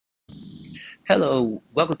Hello,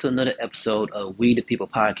 welcome to another episode of We the People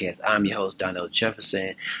podcast. I'm your host, Donald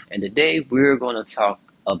Jefferson, and today we're going to talk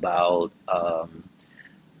about,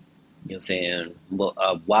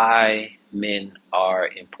 why men are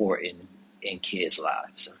important in kids'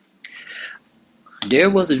 lives. There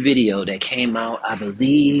was a video that came out, I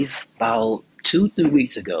believe, about 2, 3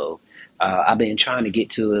 weeks ago. I've been trying to get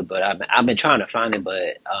to it, but I've been trying to find it,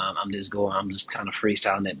 but I'm just kind of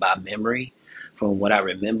freestyling it by memory from what I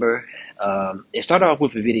remember. It started off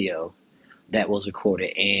with a video that was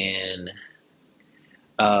recorded, and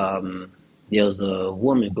um, there was a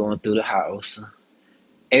woman going through the house.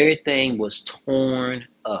 Everything was torn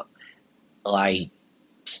up, like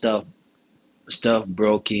stuff, stuff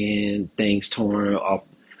broken, things torn off.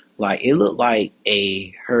 Like it looked like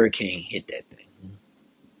a hurricane hit that thing.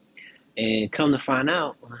 And come to find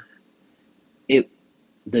out, it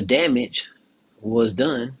the damage was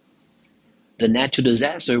done. The natural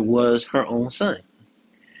disaster was her own son.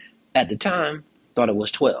 At the time, thought it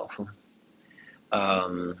was 12.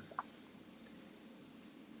 Um,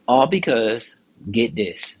 all because, get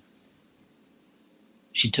this,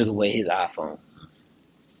 she took away his iPhone.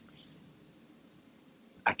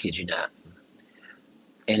 I kid you not.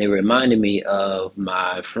 And it reminded me of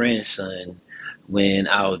my friend's son when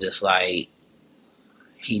I was just like,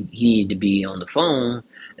 he needed to be on the phone.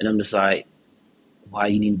 And I'm just like, why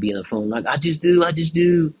you need to be on the phone? Like, I just do.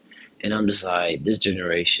 And I'm just like, this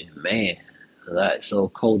generation, man, that's so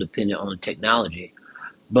codependent on technology.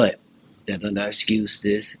 But that does not excuse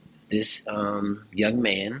this young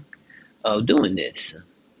man of doing this.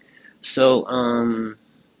 So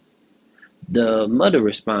the mother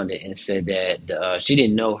responded and said that she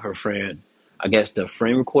didn't know her friend. I guess the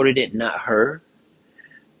friend recorded it, not her.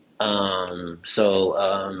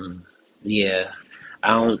 So yeah,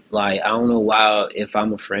 I don't know why if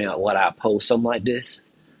I'm a friend what I post something like this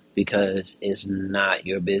because it's not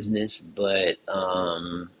your business. But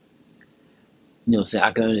so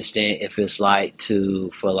I can understand if it's like to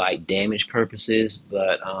for like damage purposes,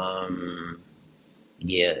 but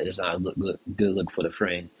yeah, it's not a good look for the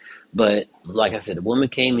friend. But like I said, the woman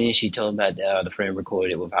came in. She told about the friend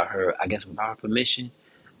recorded it without her, I guess, without her permission.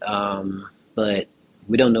 But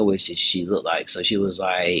we don't know what she looked like. So she was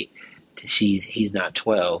like, he's not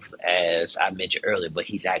 12, as I mentioned earlier, but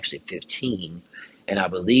he's actually 15. And I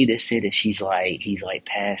believe they said that he's like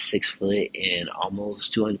past 6 foot and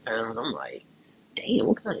almost 200 pounds. I'm like, damn,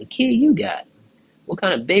 what kind of kid you got? What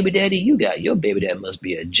kind of baby daddy you got? Your baby dad must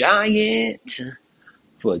be a giant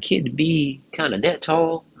for a kid to be kind of that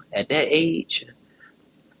tall at that age.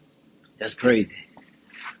 That's crazy.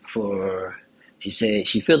 For She said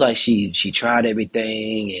she feel like she tried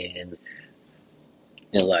everything and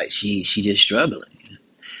like she just struggling.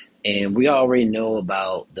 And we already know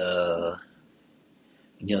about the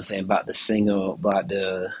about the single about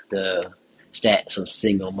the stats of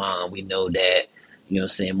single mom. We know that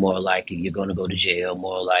more likely you're going to go to jail,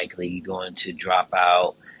 more likely you're going to drop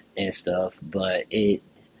out and stuff. But I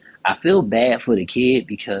feel bad for the kid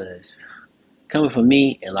because coming from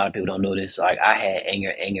me, and a lot of people don't know this, like I had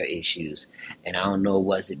anger issues, and I don't know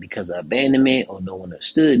was it because of abandonment or no one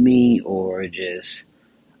understood me or just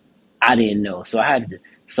I didn't know, so I had to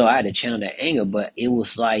channel that anger, but it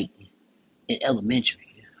was like in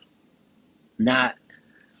elementary, not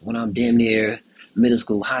when I'm damn near middle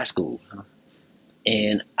school, high school,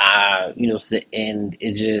 and and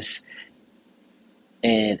it just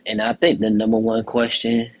and I think the number one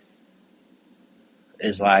question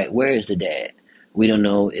is like, where is the dad? We don't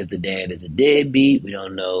know if the dad is a deadbeat. We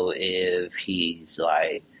don't know if he's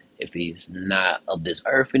not of this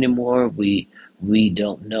earth anymore. We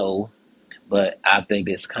don't know, but I think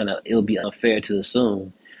it'll be unfair to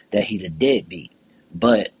assume that he's a deadbeat.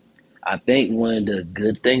 But I think one of the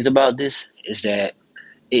good things about this is that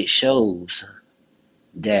it shows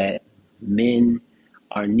that men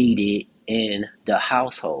are needed in the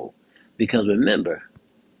household. Because remember,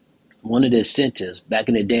 one of the centers back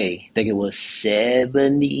in the day, I think it was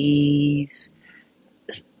 70s,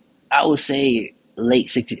 I would say late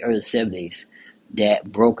 60s, early 70s,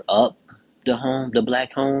 that broke up the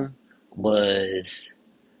black home was,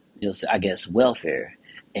 I guess welfare.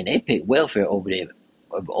 And they picked welfare over their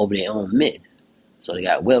own men. So they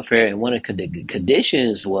got welfare, and one of the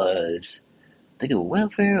conditions was, I think it was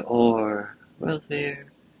welfare,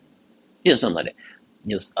 something like that.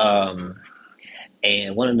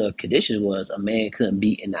 And one of the conditions was a man couldn't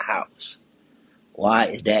be in the house. Why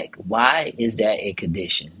is that? Why is that a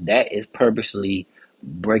condition? That is purposely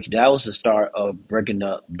breaking. That was the start of breaking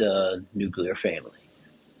up the nuclear family,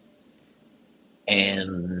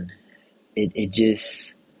 and it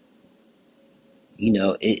just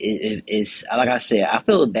it's like I said, I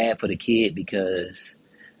feel bad for the kid because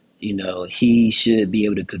he should be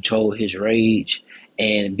able to control his rage.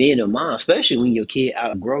 And being a mom, especially when your kid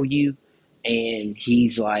outgrow you and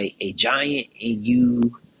he's like a giant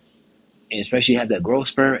and especially have that growth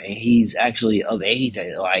spurt and he's actually of age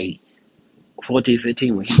at like 14,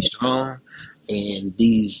 15 when he's strong, and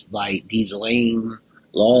these lame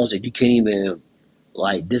laws that you can't even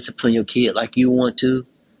like discipline your kid like you want to.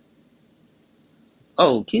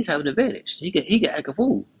 Oh, kids have an advantage. He can act a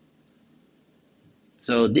fool.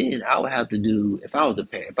 So then I would have to do, if I was a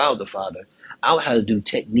parent, if I was a father, I would have to do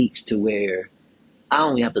techniques to where I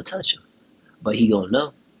only have to touch him, but he gonna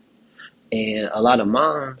know. And a lot of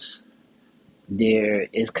moms,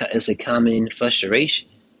 it's a common frustration,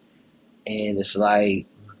 and it's like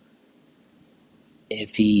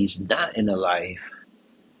if he's not in the life,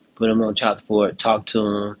 put him on child support, talk to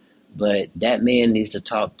him, but that man needs to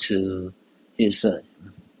talk to his son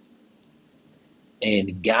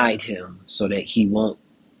and guide him so that he won't,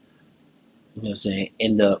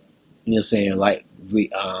 end up, like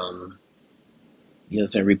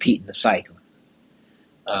repeating the cycle.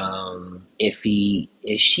 If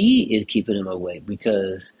she is keeping him away,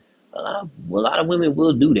 because a lot of women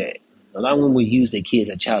will do that. A lot of women will use their kids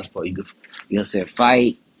as child support. You could,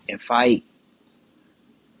 fight and fight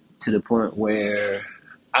to the point where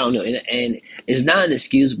I don't know, and it's not an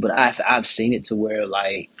excuse, but I've seen it to where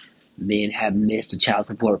like men have missed a child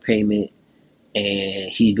support payment and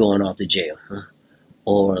he's going off to jail, huh?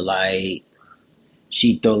 Or like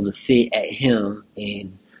she throws a fit at him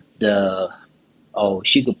and the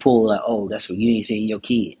she could pull like, oh, that's what you ain't seeing your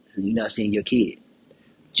kid, so you're not seeing your kid,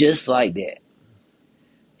 just like that.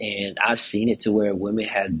 And I've seen it to where women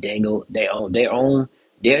have dangled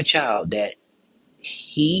their child that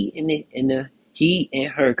he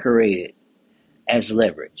and her created as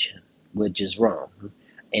leverage, which is wrong.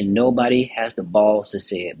 And nobody has the balls to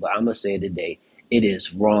say it, but I'm gonna say it today. It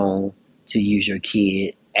is wrong to use your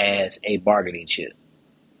kid as a bargaining chip.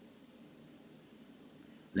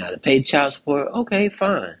 Now to pay child support, okay,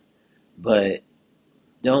 fine. But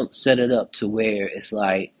don't set it up to where it's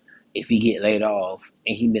like if he get laid off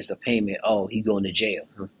and he miss a payment, oh, he going to jail.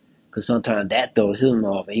 Because sometimes that throws him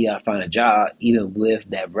off and he got to find a job even with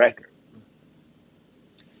that record.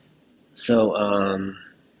 So,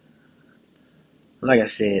 like I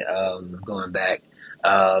said, going back,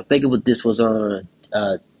 think of what this was on.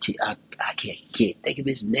 I can't think of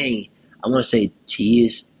his name. I want to say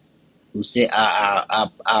T.S. who said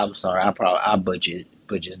I'm sorry. I butchered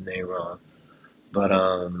his name wrong. But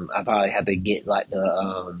I probably have to get like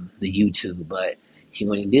the YouTube. But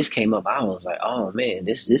when this came up, I was like, oh man,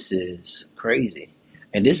 this is crazy,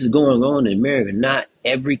 and this is going on in America. Not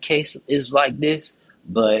every case is like this,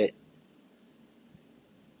 but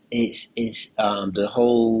it's the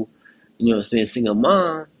whole, saying single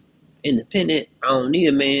mom, independent. I don't need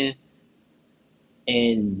a man,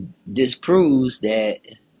 and this proves that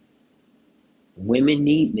women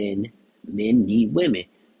need men, men need women,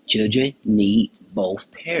 children need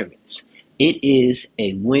both parents. It is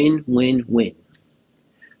a win-win-win.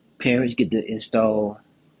 Parents get to install,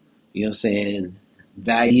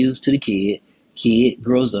 values to the kid. Kid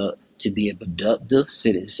grows up to be a productive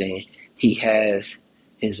citizen. He has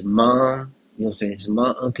his mom, his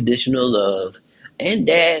mom unconditional love, and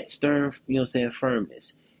dad stern,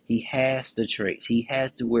 firmness. He has the traits. He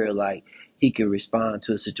has to where like he can respond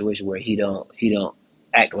to a situation where he don't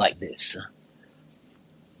act like this.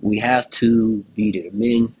 We have to be there.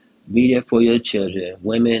 Men, be there for your children.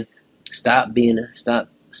 Women, stop being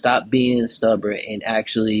stubborn and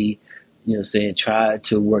actually, try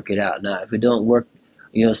to work it out. Now, if it don't work,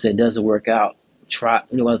 doesn't work out, try.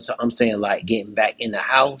 So I'm saying like getting back in the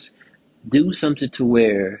house, do something to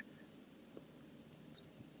where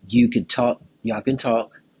y'all can talk,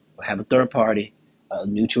 or have a third party, a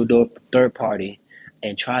neutral third party,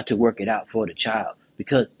 and try to work it out for the child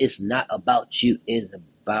because it's not about you, it's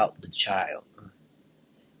about the child.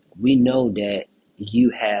 We know that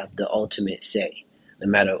you have the ultimate say, no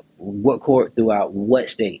matter what court throughout what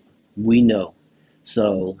state. We know.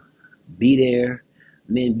 So be there,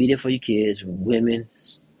 men. Be there for your kids. Women,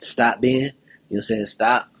 stop being.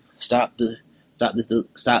 Stop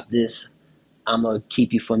this. I'm gonna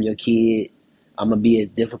keep you from your kid. I'm gonna be as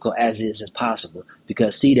difficult as it is as possible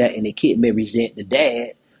because see that, and the kid may resent the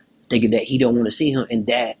dad, thinking that he don't want to see him, and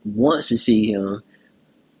dad wants to see him.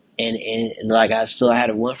 And like I still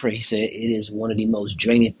had one friend, he said it is one of the most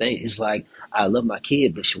draining things. It's like I love my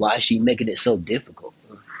kid, but why is she making it so difficult?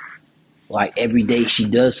 Like every day she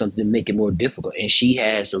does something to make it more difficult, and she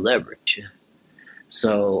has the leverage.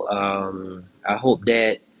 So I hope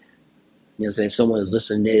that saying, someone who's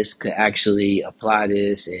listening to this could actually apply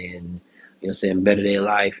this and, saying, better their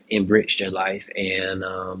life, enrich their life, and,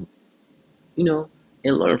 you know,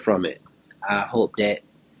 and learn from it. I hope that,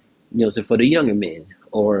 saying, for the younger men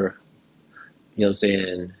or,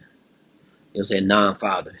 saying, saying,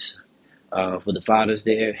 non-fathers, for the fathers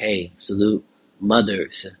there, hey, salute.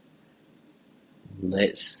 Mothers,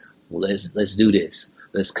 let's do this.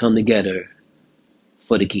 Let's come together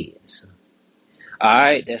for the kids. All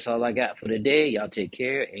right, that's all I got for today. Y'all take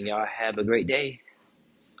care and y'all have a great day.